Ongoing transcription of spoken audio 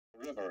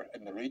river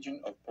in the region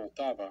of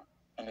Poltava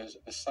and is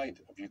the site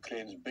of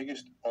Ukraine's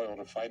biggest oil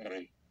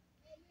refinery.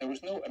 There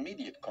was no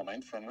immediate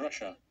comment from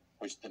Russia,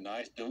 which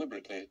denies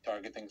deliberately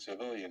targeting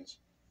civilians.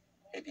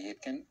 Eddie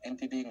Aitken,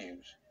 NTD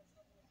News.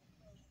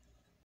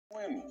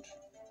 Wind.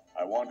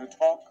 I want to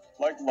talk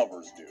like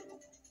lovers do.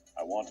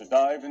 I want to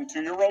dive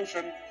into your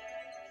ocean.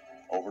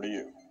 Over to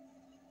you.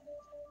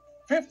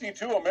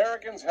 52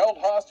 Americans held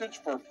hostage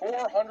for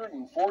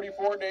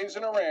 444 days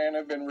in Iran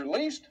have been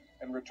released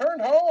and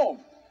returned home.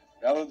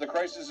 Now that the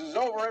crisis is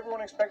over,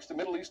 everyone expects the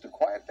Middle East to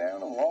quiet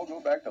down and we'll all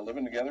go back to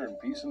living together in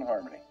peace and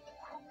harmony.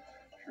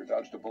 Sure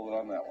dodged a bullet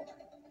on that one.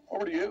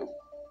 Over to you.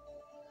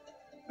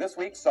 This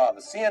week saw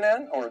the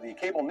CNN, or the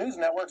cable news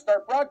network,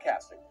 start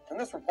broadcasting. And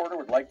this reporter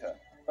would like to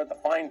let the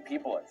fine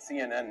people at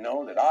CNN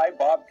know that I,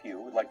 Bob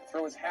Pugh, would like to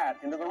throw his hat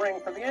into the ring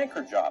for the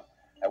anchor job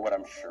at what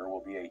I'm sure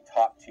will be a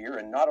top-tier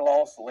and not at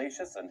all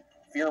salacious and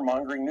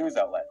fear-mongering news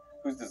outlet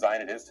whose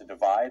design it is to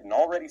divide an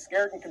already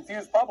scared and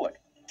confused public.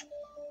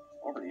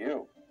 Over to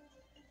you.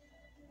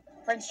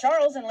 Prince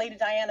Charles and Lady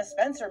Diana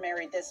Spencer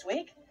married this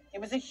week. It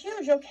was a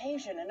huge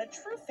occasion and a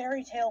true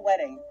fairy tale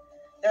wedding.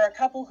 They're a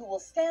couple who will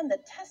stand the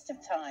test of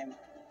time.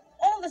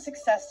 All the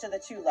success to the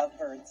two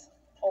lovebirds.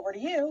 Over to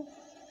you.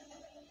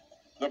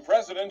 The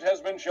president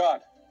has been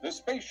shot. The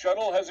space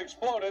shuttle has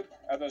exploded,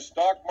 and the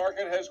stock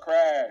market has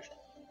crashed.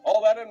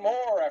 All that and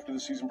more after the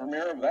season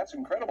premiere of That's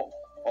Incredible,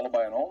 followed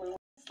by an all-new...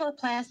 Tesla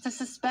plans to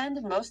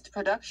suspend most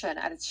production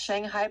at its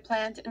Shanghai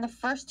plant in the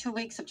first 2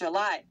 weeks of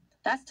July.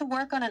 That's to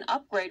work on an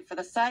upgrade for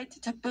the site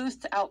to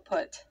boost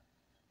output.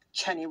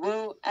 Chenny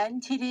Wu,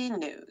 NTD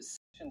News.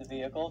 The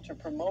vehicle to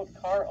promote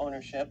car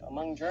ownership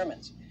among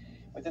Germans.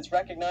 With its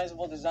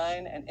recognizable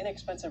design and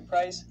inexpensive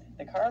price,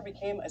 the car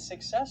became a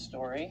success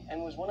story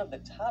and was one of the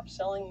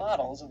top-selling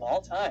models of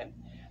all time.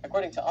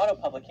 According to auto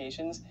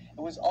publications,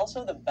 it was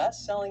also the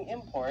best-selling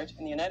import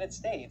in the United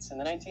States in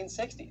the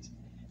 1960s.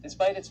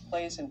 Despite its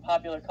place in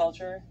popular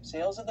culture,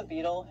 sales of the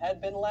Beetle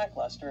had been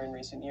lackluster in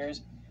recent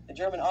years. The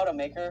German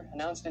automaker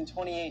announced in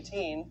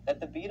 2018 that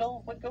the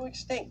Beetle would go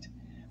extinct.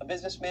 A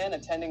businessman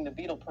attending the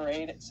Beetle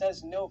parade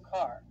says no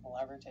car will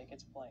ever take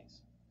its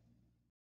place.